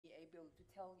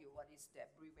tell you what is the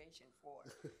abbreviation for.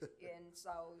 In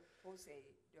Sao Jose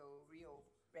do Rio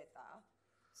Preta,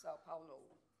 Sao Paulo,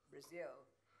 Brazil,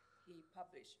 he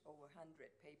published over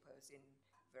 100 papers in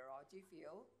virology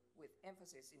field with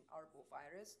emphasis in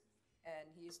arbovirus, and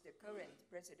he is the current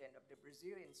president of the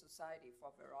Brazilian Society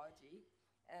for Virology.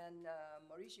 And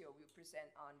Mauricio will present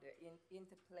on the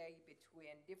interplay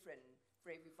between different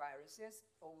flaviviruses,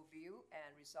 overview,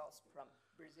 and results from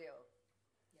Brazil.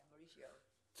 Yeah, Mauricio.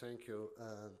 Thank you.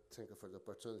 Thank you for the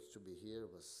opportunity to be here.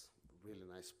 It was a really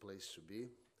nice place to be.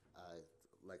 I'd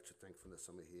like to thank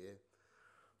Fundação Merrier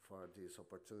for this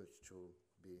opportunity to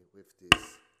be with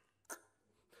this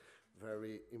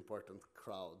very important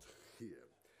crowd here.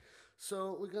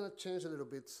 So we're going to change a little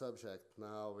bit subject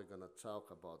now. We're going to talk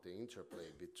about the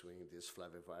interplay between these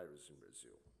flavivirus in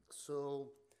Brazil. So,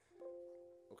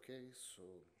 okay, so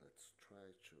let's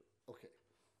try to, okay.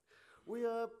 We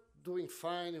are doing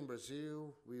fine in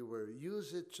Brazil. We were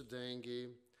used to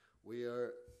dengue. We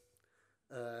are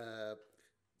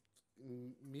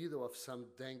in middle of some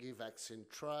dengue vaccine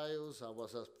trials. I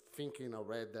was thinking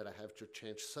already that I have to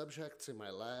change subjects in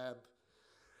my lab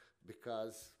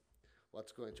because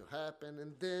what's going to happen.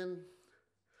 And then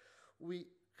we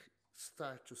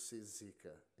start to see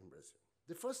Zika in Brazil.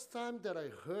 The first time that I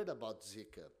heard about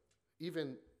Zika,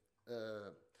 even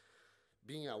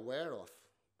being aware of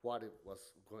what it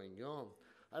was going on,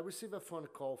 I received a phone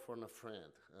call from a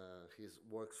friend. He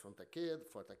works for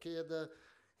Takeda.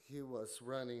 He was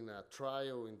running a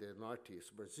trial in the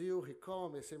Northeast Brazil. He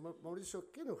called me and said, Mauricio,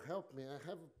 can you help me? I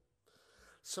have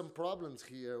some problems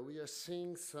here. We are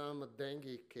seeing some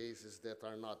dengue cases that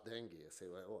are not dengue. I say,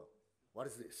 well, what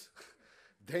is this?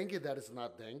 Dengue that is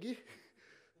not dengue?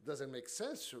 Doesn't make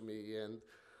sense to me. And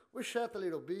we chat a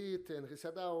little bit, and he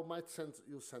said, I might send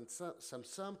some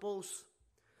samples.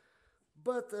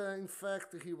 But in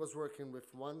fact, he was working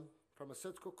with one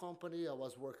pharmaceutical company. I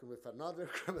was working with another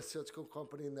pharmaceutical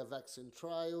company in a vaccine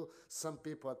trial. Some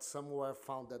people at somewhere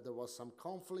found that there was some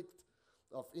conflict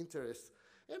of interest,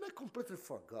 and I completely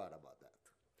forgot about that.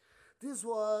 This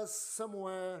was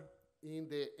somewhere in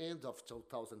the end of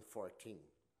 2014,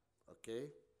 okay?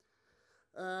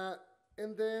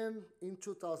 And then in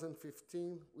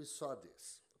 2015, we saw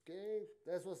this. Okay,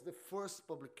 that was the first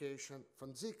publication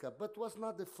from Zika, but was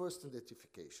not the first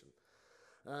identification.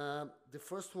 The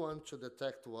first one to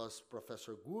detect was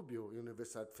Professor Gubbio,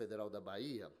 Universidade Federal da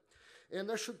Bahia.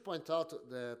 And I should point out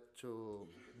that to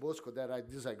Bosco that I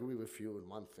disagree with you in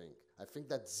one thing. I think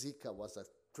that Zika was a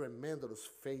tremendous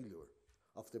failure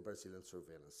of the Brazilian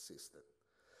surveillance system.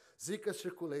 Zika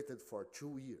circulated for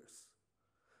 2 years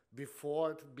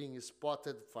before being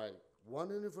spotted by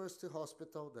one university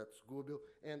hospital, that's Gubbio,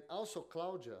 and also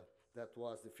Claudia, that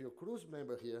was the Fiocruz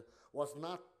member here, was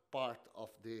not part of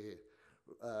the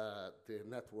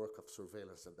network of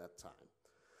surveillance at that time.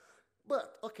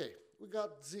 But, okay, we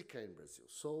got Zika in Brazil.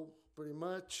 So pretty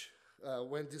much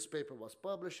when this paper was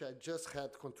published, I just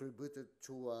had contributed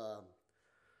to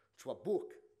a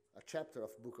book, a chapter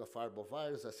of Book of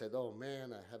Arbovirus. I said, oh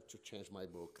man, I have to change my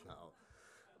book now.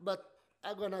 But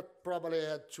I'm gonna probably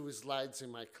add 2 slides in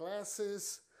my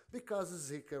classes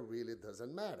because Zika really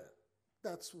doesn't matter.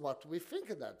 That's what we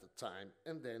think at the time,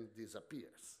 and then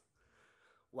disappears.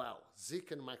 Wow,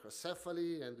 Zika and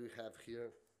microcephaly, and we have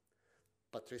here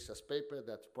Patricia's paper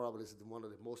that probably is one of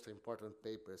the most important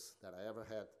papers that I ever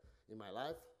had in my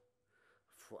life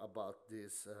about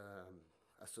this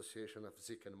association of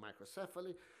Zika and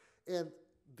microcephaly. And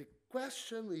the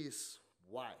question is,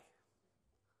 why?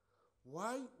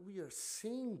 Why we are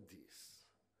seeing this?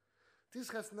 This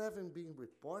has never been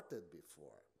reported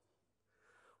before.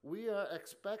 We are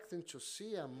expecting to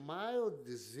see a mild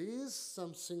disease,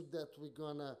 something that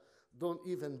don't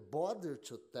even bother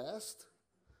to test.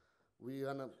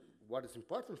 What is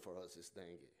important for us is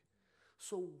dengue.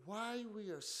 So why we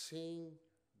are seeing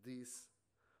this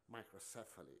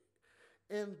microcephaly?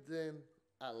 And then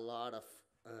a lot of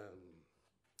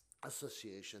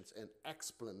associations and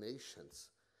explanations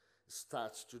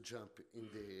starts to jump in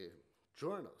the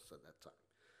journals at that time.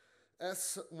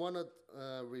 As one of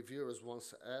the reviewers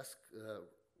once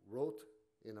wrote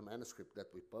in a manuscript that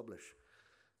we published,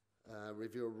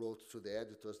 reviewer wrote to the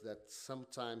editors that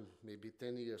sometime, maybe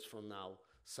 10 years from now,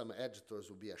 some editors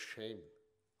will be ashamed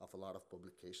of a lot of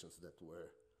publications that were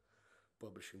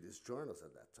published in these journals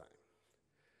at that time.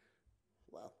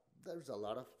 Well, there's a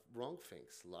lot of wrong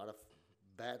things, a lot of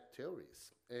bad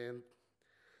theories. And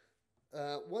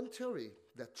one theory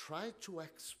that tried to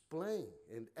explain,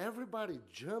 and everybody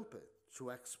jumped to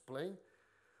explain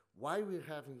why we're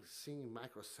seen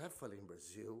microcephaly in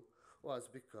Brazil, was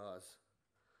because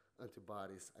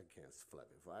antibodies against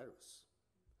flavivirus.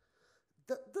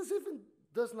 That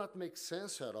does not make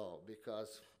sense at all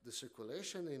because the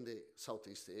circulation in the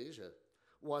Southeast Asia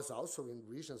was also in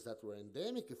regions that were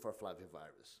endemic for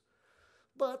flavivirus.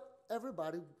 But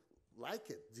everybody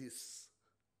liked this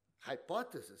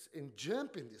hypothesis and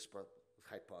jumped in this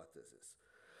hypothesis.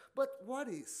 But what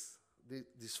is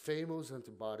this famous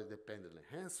antibody-dependent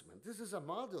enhancement? This is a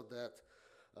model that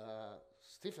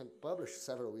Stephen published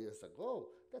several years ago.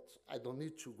 I don't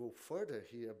need to go further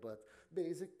here, but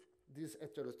these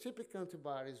heterotypic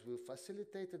antibodies will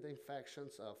facilitate the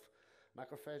infections of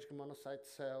macrophagic monocyte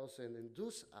cells and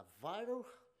induce a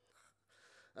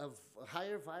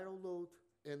higher viral load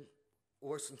and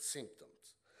worsen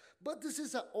symptoms. But this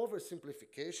is an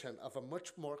oversimplification of a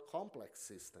much more complex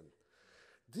system.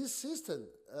 This system,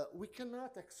 we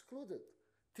cannot exclude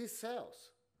T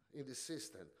cells in the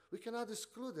system. We cannot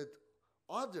exclude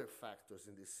other factors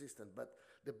in this system. But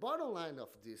the bottom line of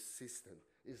this system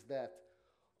is that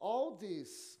all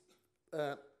these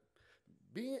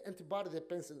being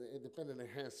antibody-dependent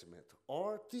enhancement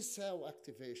or T cell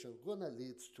activation gonna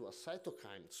lead to a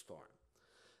cytokine storm.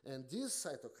 And this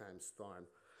cytokine storm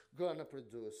gonna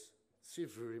produce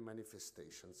severe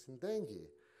manifestations in dengue.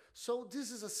 So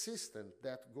this is a system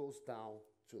that goes down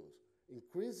to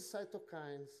increase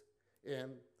cytokines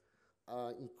and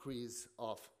increase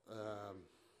of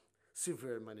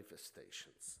severe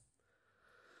manifestations.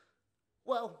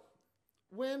 Well,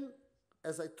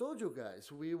 as I told you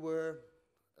guys, we were,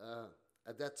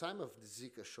 at that time of the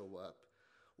Zika show up,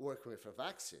 working with a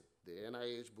vaccine, the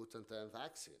NIH Butantan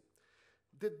vaccine.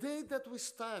 The day that we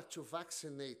start to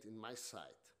vaccinate in my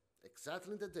site,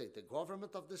 exactly the day, the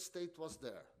government of the state was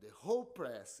there, the whole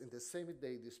press, in the same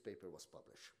day this paper was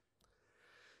published.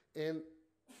 And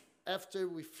after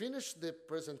we finished the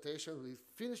presentation, we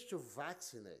finished to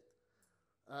vaccinate.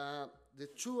 The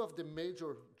two of the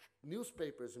major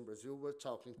newspapers in Brazil were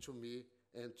talking to me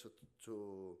and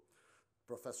to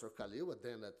Professor Khalil,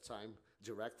 then at the time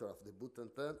director of the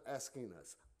Butantan, asking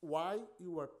us, why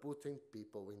you are putting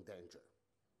people in danger?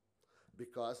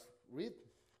 Because read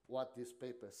what these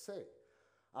papers say.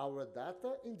 Our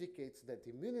data indicates that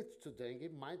immunity to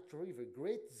dengue might trigger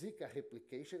great Zika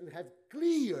replication and have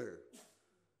clear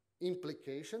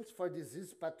implications for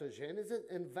disease pathogenesis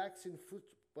and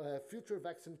future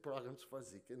vaccine programs for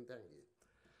Zika and dengue.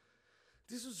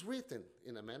 This was written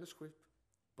in a manuscript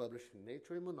published in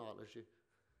Nature Immunology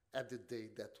at the day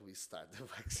that we started the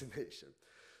vaccination.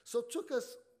 So it took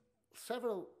us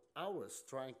several hours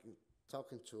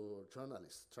talking to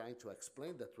journalists, trying to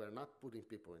explain that we're not putting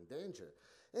people in danger.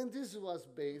 And this was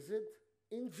based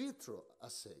in vitro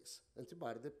assays,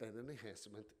 antibody-dependent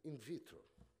enhancement in vitro.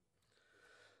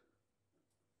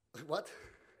 What?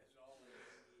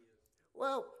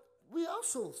 Well, we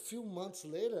also, a few months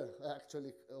later,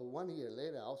 actually 1 year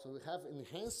later, also we have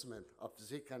enhancement of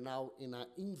Zika now in an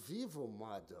in vivo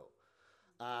model.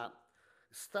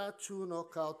 STAR2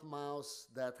 knockout mouse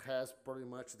that has pretty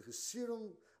much the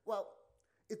serum. Well,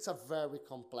 it's a very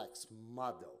complex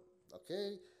model,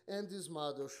 okay? And this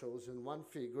model shows in one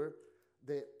figure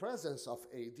the presence of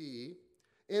ADE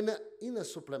in a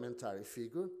supplementary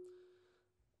figure,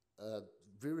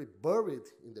 very buried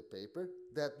in the paper,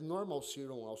 that normal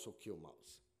serum also kill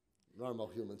mouse, normal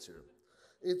human serum.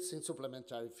 It's in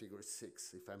supplementary figure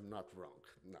 6, if I'm not wrong,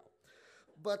 no.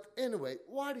 But anyway,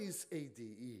 what is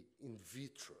ADE in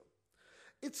vitro?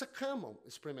 It's a common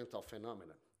experimental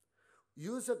phenomenon.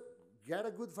 Get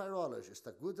a good virologist,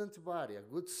 a good antibody, a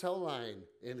good cell line,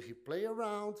 and he play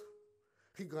around,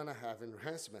 he's gonna have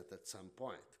enhancement at some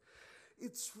point.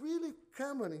 It's really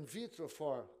common in vitro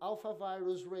for alpha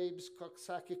virus, rabies,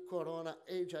 Coxsackie, corona,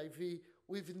 HIV,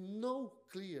 with no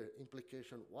clear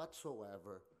implication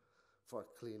whatsoever for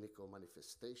clinical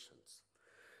manifestations.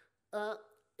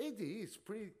 ADE is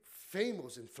pretty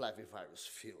famous in flavivirus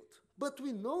field, but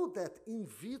we know that in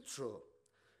vitro,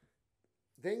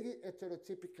 dengue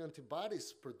heterotypic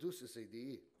antibodies produces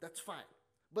ADE, that's fine.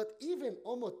 But even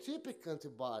homotypic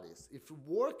antibodies, if you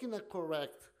work in a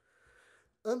correct,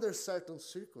 under certain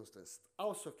circumstances,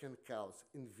 also can cause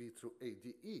in vitro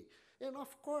ADE. And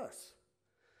of course,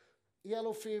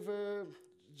 yellow fever,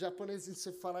 Japanese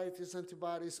encephalitis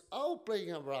antibodies, all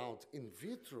playing around in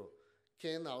vitro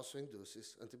can also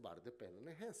induce antibody-dependent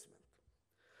enhancement.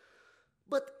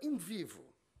 But in vivo,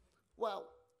 well,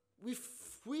 if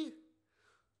we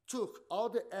took all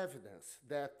the evidence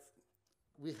that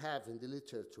we have in the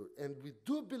literature, and we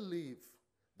do believe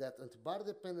that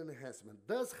antibody-dependent enhancement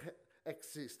does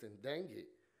exist in dengue,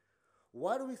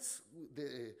 what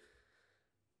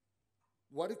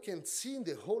you can see in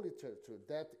the whole literature,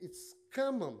 that it's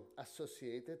common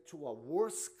associated to a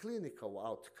worse clinical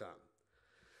outcome.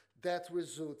 That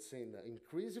results in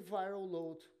increased viral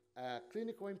load,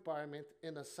 clinical impairment,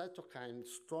 and a cytokine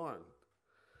storm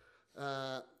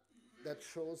that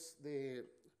shows the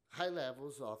high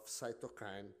levels of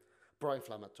cytokine,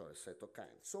 pro-inflammatory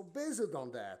cytokine. So based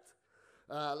on that,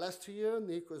 last year,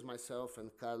 Nikos, myself,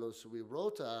 and Carlos, we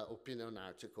wrote an opinion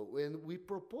article and we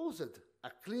proposed a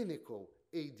clinical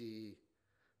ADE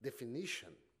definition.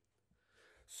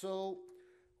 So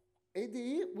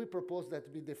ADE, we propose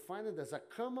that be defined as a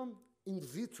common in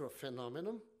vitro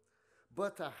phenomenon,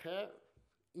 but a rare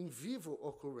in vivo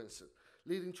occurrence,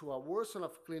 leading to a worsen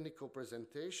of clinical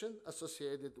presentation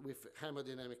associated with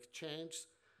hemodynamic change,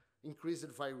 increased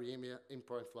viremia, and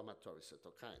pro-inflammatory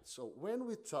cytokines. So when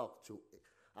we talk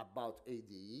about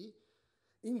ADE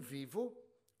in vivo,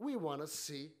 we want to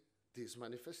see these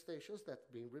manifestations that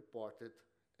have been reported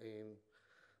in,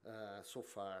 so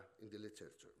far in the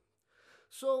literature.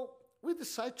 So we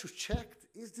decide to check,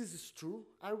 is this true?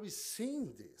 Are we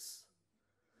seeing this?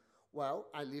 Well,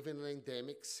 I live in an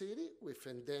endemic city with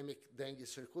endemic dengue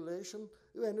circulation,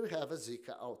 and we have a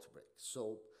Zika outbreak.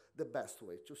 So the best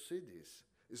way to see this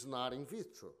is not in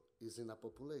vitro, is in a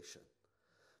population.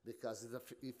 Because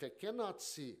if I cannot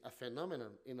see a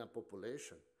phenomenon in a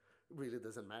population, it really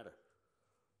doesn't matter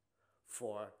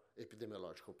for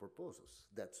epidemiological purposes.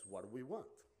 That's what we want.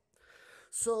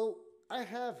 So I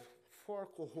have 4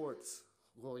 cohorts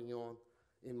going on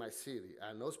in my city.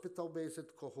 An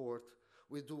hospital-based cohort.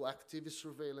 We do active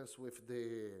surveillance with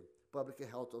the Public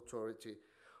Health Authority.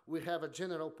 We have a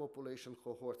general population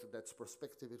cohort that's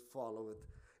prospectively followed,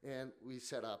 and we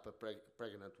set up a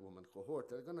pregnant woman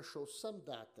cohort. I'm going to show some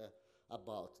data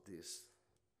about this.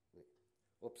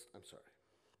 Oops, I'm sorry.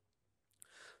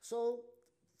 So,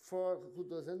 for who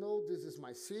doesn't know, this is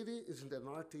my city. It's in the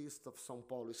northeast of São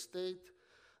Paulo state,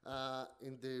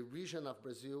 in the region of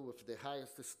Brazil with the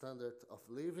highest standard of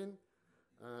living.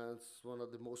 It's one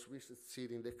of the most recent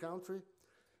cities in the country.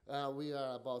 We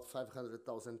are about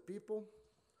 500,000 people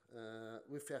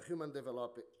with a human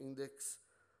development index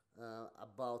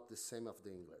about the same of the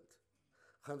England.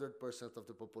 100% of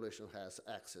the population has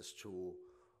access to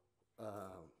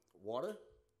water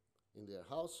in their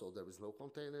house, so there is no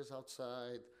containers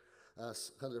outside.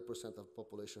 100% of the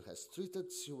population has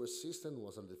treated sewer system,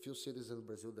 was one of the few cities in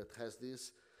Brazil that has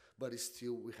this, but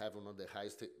still we have one of the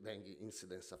highest dengue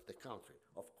incidence of the country.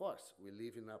 Of course, we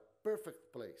live in a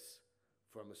perfect place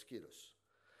for mosquitoes.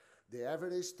 The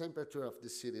average temperature of the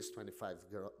city is 25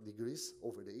 degrees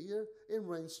over the year and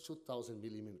rains 2,000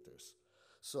 millimeters.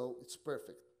 So it's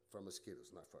perfect for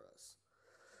mosquitoes, not for us.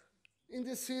 In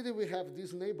the city, we have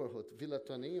this neighborhood, Vila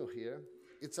Toninho here.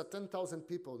 It's a 10,000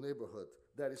 people neighborhood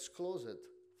that is closed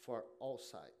for all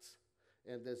sides.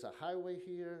 And there's a highway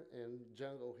here and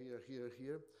jungle here, here,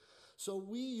 here. So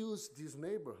we use this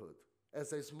neighborhood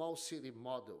as a small city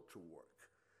model to work.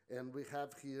 And we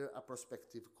have here a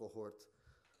prospective cohort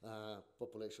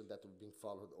population that have been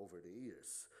followed over the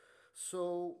years.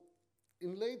 So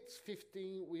in late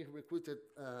 15, we recruited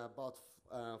about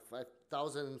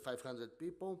 5,500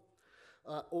 people.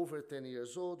 Over 10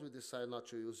 years old, we decided not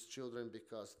to use children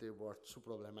because they were too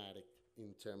problematic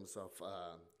in terms of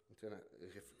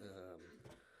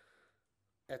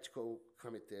ethical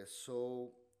committee.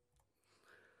 So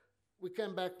we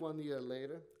came back 1 year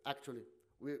later. Actually,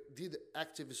 we did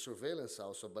active surveillance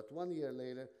also, but 1 year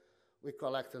later, we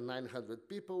collected 900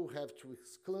 people. We have to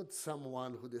exclude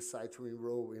someone who decided to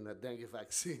enroll in a dengue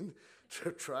vaccine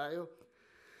trial.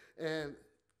 And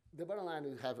the bottom line,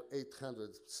 we have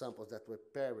 800 samples that were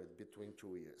paired between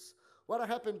 2 years. What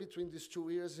happened between these 2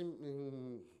 years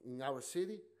in our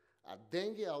city? A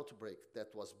dengue outbreak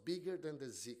that was bigger than the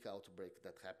Zika outbreak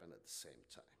that happened at the same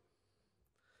time.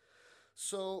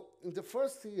 So in the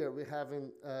first year, we have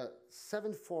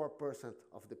 74%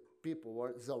 of the people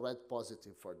is already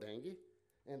positive for dengue.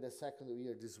 And the second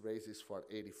year, this raises for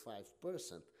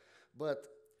 85%. But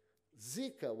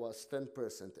Zika was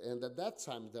 10%, and at that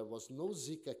time, there was no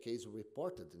Zika case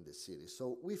reported in the city,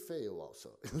 so we fail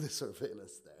also in the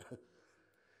surveillance there.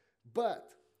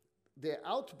 But the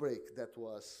outbreak that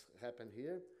happened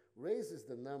here raises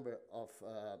the number of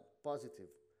positive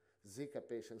Zika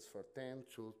patients for 10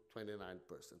 to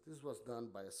 29%. This was done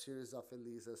by a series of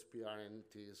ELISAs,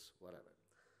 PRNTs, whatever.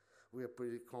 We are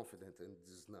pretty confident in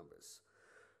these numbers.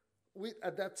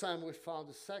 At that time, we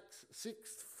found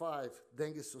 65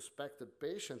 dengue suspected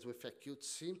patients with acute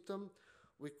symptom.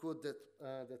 We could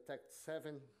detect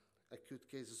 7 acute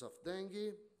cases of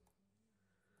dengue,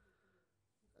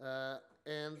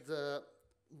 and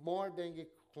more dengue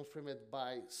confirmed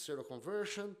by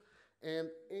seroconversion, and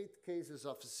 8 cases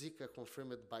of Zika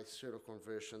confirmed by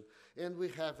seroconversion. And we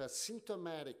have a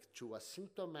symptomatic to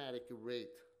asymptomatic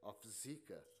rate of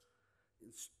Zika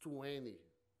is 20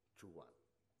 to 1,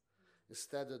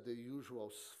 instead of the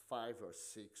usual 5 or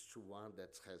 6 to 1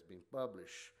 that has been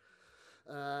published.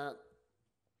 I'd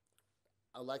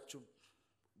like to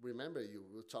remember you,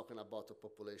 we're talking about a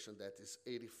population that is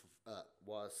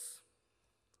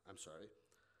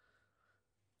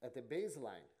at the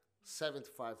baseline,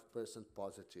 75%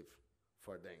 positive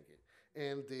for dengue.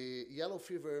 And the yellow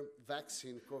fever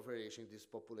vaccine coverage in this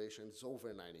population is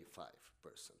over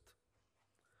 95%.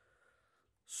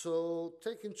 So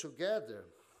taken together,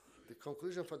 the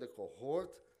conclusion for the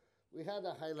cohort, we had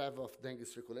a high level of dengue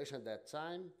circulation at that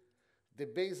time. The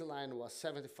baseline was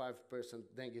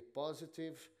 75% dengue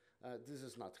positive. This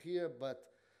is not here, but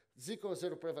Zika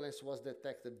zero prevalence was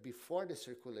detected before the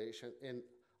circulation, and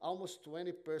almost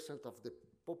 20% of the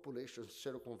population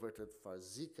seroconverted for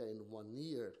Zika in 1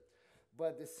 year,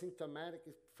 but the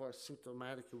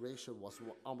symptomatic ratio was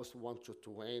almost 1 to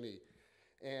 20,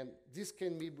 and this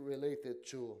can be related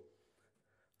to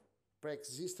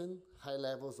pre-existing high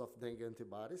levels of dengue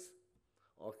antibodies,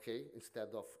 okay,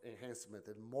 instead of enhancement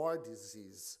and more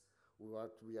disease,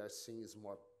 what we are seeing is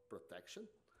more protection,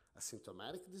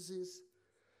 asymptomatic disease,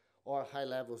 or high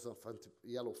levels of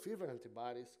yellow fever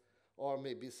antibodies, or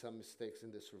maybe some mistakes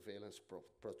in the surveillance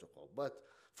protocol. But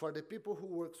for the people who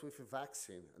works with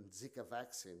vaccine and Zika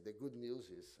vaccine, the good news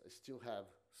is I still have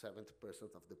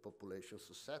 70% of the population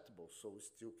susceptible, so we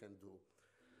still can do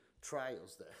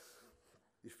trials there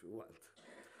if you want.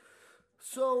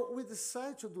 So we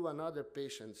decided to do another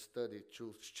patient study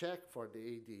to check for the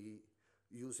ADE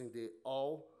using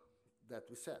all that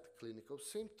we said, clinical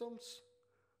symptoms,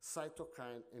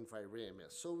 cytokine, and viremia.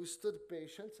 So we studied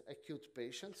patients, acute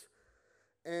patients,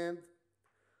 and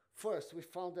first we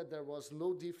found that there was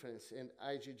no difference in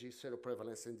IgG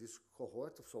seroprevalence in this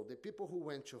cohort. So the people who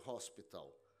went to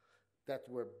hospital that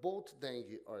were both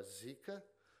dengue or Zika,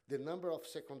 the number of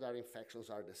secondary infections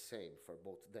are the same for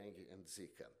both dengue and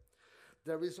Zika.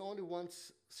 There is only one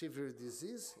severe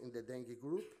disease in the dengue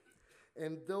group,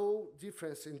 and no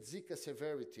difference in Zika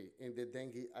severity in the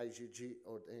dengue IgG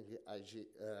or dengue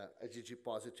IgG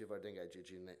positive or dengue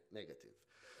IgG negative.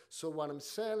 So what I'm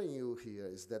telling you here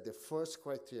is that the first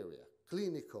criteria,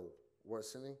 clinical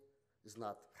worsening, is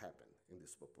not happening in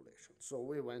this population. So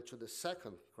we went to the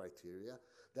second criteria,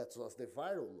 that was the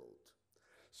viral load.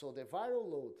 So the viral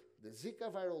load, the Zika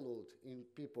viral load in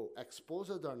people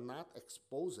exposed or not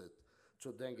exposed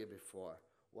to dengue before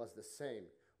was the same.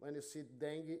 When you see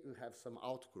dengue, you have some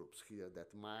outgroups here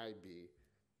that might be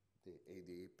the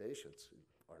ADE patients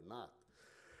or not.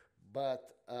 But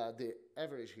the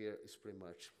average here is pretty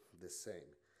much the same.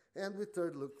 And we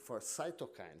third look for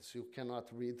cytokines. You cannot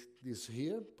read this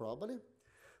here, probably,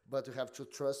 but you have to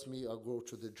trust me or go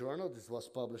to the journal. This was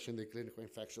published in the Clinical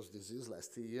Infectious Disease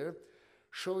last year,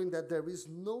 showing that there is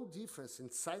no difference in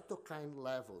cytokine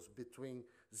levels between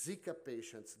Zika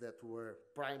patients that were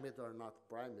primed or not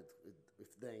primed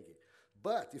with dengue.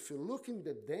 But if you look in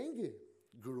the dengue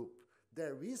group,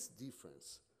 there is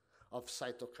difference of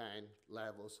cytokine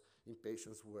levels in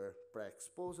patients who were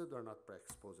pre-exposed or not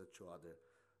pre-exposed to other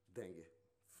dengue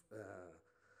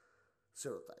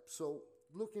serotypes. So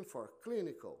looking for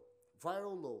clinical,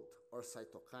 viral load, or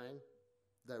cytokine,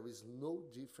 there is no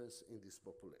difference in this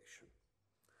population.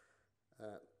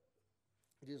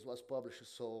 This was published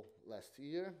last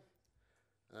year,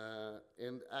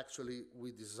 and actually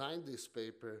we designed this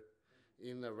paper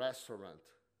in a restaurant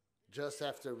just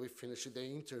after we finished the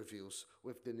interviews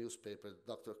with the newspaper,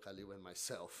 Dr. Khalil and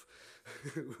myself.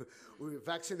 We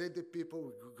vaccinated the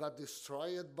people, we got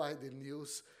destroyed by the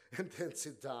news, and then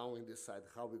sit down and decide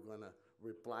how we're gonna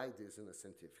reply this in a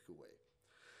scientific way.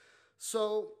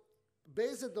 So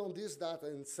based on this data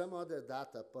and some other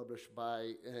data published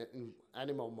by in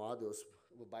animal models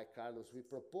by Carlos, we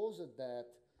proposed that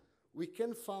we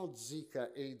can found Zika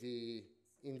ADE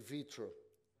in vitro,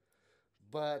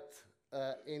 but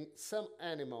in some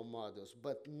animal models,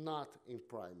 but not in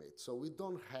primates. So we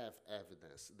don't have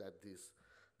evidence that this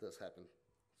does happen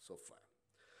so far.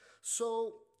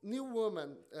 So new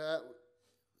woman,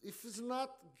 if it's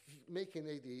not making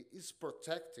ADE, it's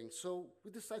protecting. So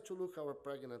we decided to look our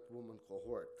pregnant woman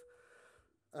cohort.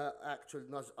 Actually,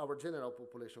 not our general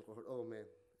population cohort. Oh man,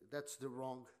 that's the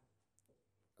wrong.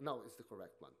 No, it's the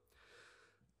correct one.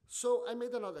 So I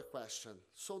made another question.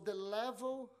 So the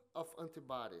level of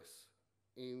antibodies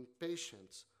in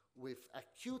patients with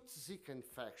acute Zika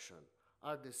infection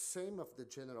are the same of the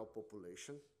general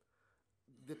population.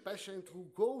 The patient who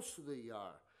goes to the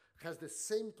ER has the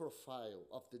same profile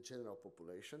of the general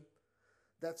population.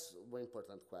 That's a very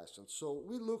important question. So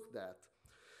we looked at,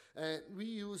 and we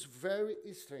use very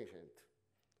stringent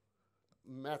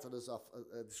methods of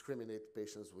discriminate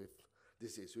patients with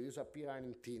disease. We use a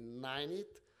PRNT90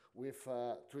 with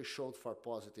threshold for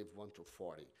positive 1 to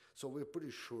 40. So we're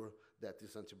pretty sure that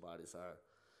these antibodies are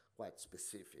quite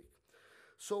specific.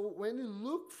 So when you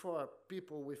look for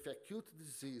people with acute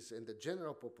disease in the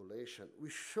general population, we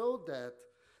show that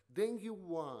dengue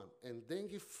 1 and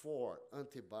dengue 4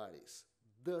 antibodies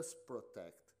does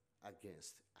protect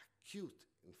against acute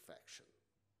infection.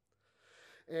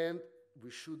 And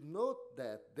we should note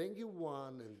that dengue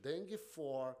 1 and dengue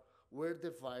 4 were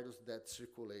the virus that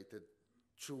circulated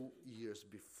 2 years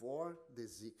before the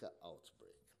Zika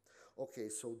outbreak. Okay,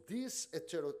 so these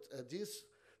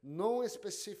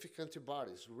non-specific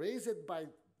antibodies raised by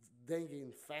dengue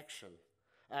infection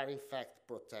are in fact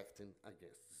protecting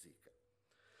against Zika.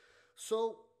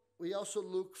 So we also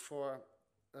look for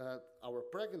our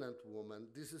pregnant woman.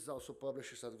 This is also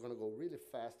published, so I'm going to go really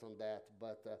fast on that,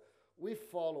 but we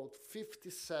followed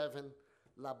 57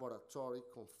 laboratory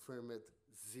confirmed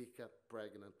Zika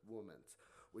pregnant women.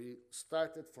 We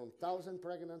started from 1,000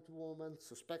 pregnant women,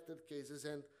 suspected cases,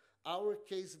 and our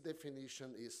case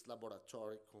definition is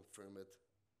laboratory confirmed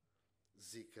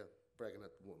Zika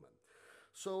pregnant woman.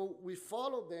 So we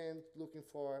follow them looking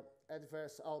for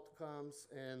adverse outcomes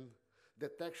and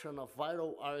detection of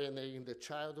viral RNA in the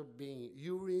child, being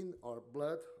urine or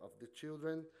blood of the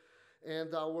children.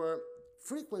 And our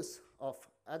frequency of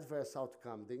adverse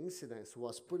outcome, the incidence,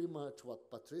 was pretty much what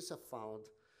Patricia found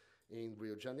in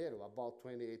Rio de Janeiro, about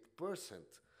 28%,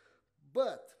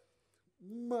 but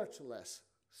much less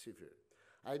severe.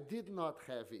 I did not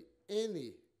have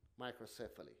any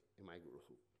microcephaly in my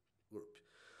group.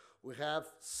 We have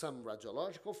some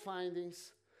radiological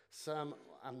findings, some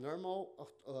abnormal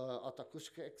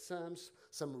autoacoustic exams,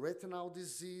 some retinal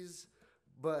disease,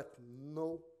 but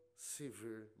no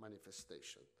severe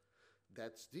manifestation.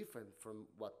 That's different from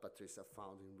what Patricia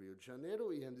found in Rio de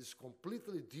Janeiro, and is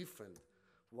completely different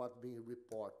what being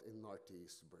reported in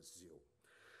Northeast Brazil.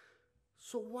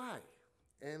 So why?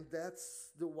 And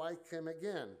that's the why came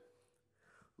again.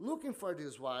 Looking for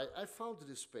this why, I found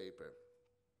this paper.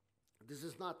 This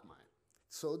is not mine.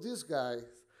 So these guys,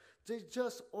 they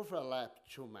just overlap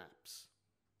two maps.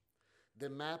 The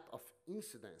map of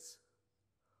incidence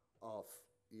of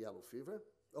yellow fever,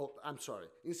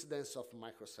 incidence of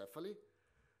microcephaly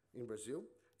in Brazil,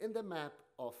 and the map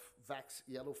of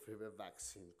yellow fever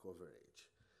vaccine coverage.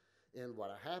 And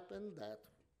what happened that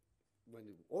when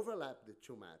you overlap the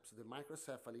two maps, the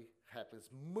microcephaly happens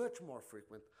much more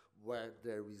frequent where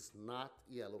there is not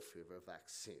yellow fever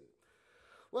vaccine.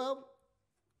 Well,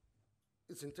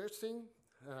 it's interesting.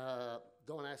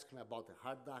 Don't ask me about the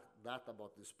hard data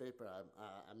about this paper.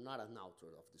 I'm not an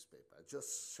author of this paper. I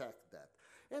just checked that.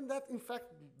 And that, in fact,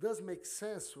 does make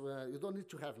sense. You don't need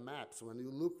to have maps. When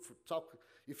you look for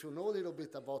if you know a little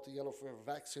bit about the yellow fever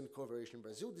vaccine coverage in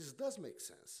Brazil, this does make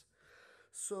sense.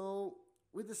 So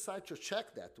we decided to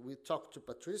check that. We talked to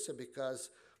Patricia because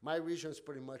my region is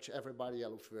pretty much everybody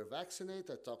yellow fever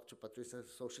vaccinated. I talked to Patricia,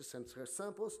 so she sent her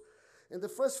samples. And the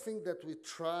first thing that we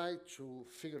try to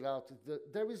figure out is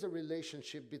that there is a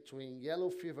relationship between yellow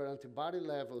fever antibody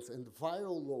levels and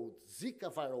viral load,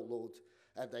 Zika viral load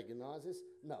at diagnosis.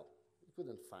 No, we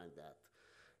couldn't find that.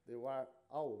 They were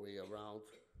all the way around.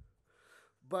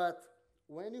 But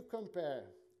when you compare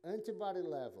antibody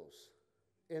levels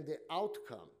and the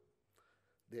outcome,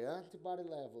 the antibody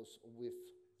levels with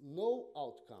no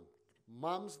outcome,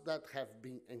 moms that have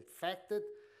been infected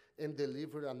and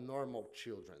delivered on normal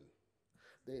children,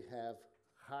 they have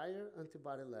higher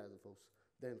antibody levels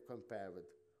than compared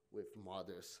with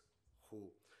mothers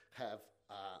who have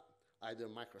either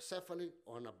microcephaly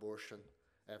or an abortion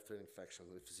after infection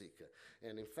with Zika.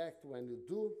 And in fact, when you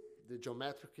do the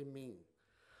geometric mean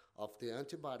of the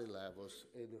antibody levels,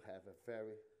 you have a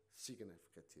very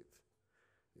significant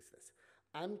difference.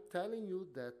 I'm telling you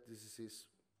that this is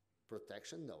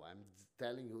protection? No, I'm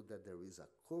telling you that there is a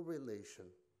correlation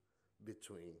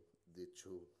between the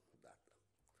two data.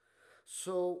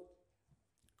 So,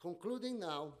 concluding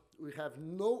now, we have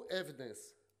no evidence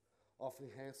of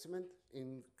enhancement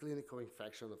in clinical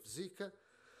infection of Zika,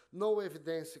 no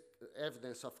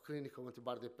evidence of clinical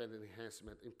antibody-dependent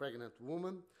enhancement in pregnant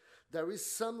women. There is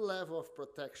some level of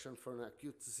protection for an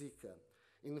acute Zika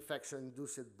infection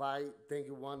induced by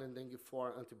dengue 1 and dengue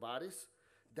 4 antibodies.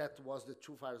 That was the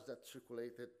two viruses that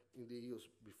circulated in the EU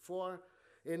before,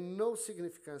 and no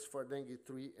significance for dengue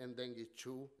 3 and dengue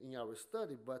 2 in our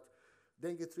study, but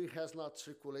dengue 3 has not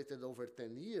circulated over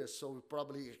 10 years, so we're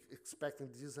probably expecting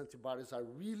these antibodies are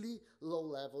really low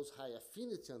levels, high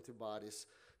affinity antibodies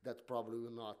that probably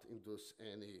will not induce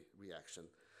any reaction.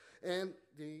 And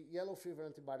the yellow fever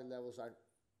antibody levels are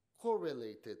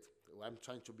correlated I'm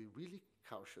trying to be really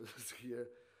cautious here,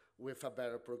 with a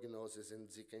better prognosis in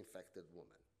Zika-infected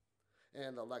women.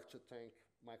 And I'd like to thank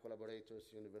my collaborators,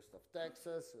 University of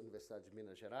Texas, Universidade de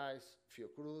Minas Gerais,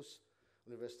 Fiocruz,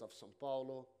 University of São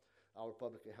Paulo, our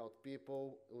public health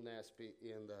people, Unesp,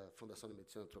 and the Fundação de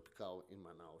Medicina Tropical in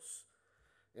Manaus,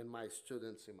 and my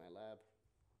students in my lab,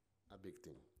 a big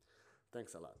team.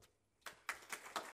 Thanks a lot.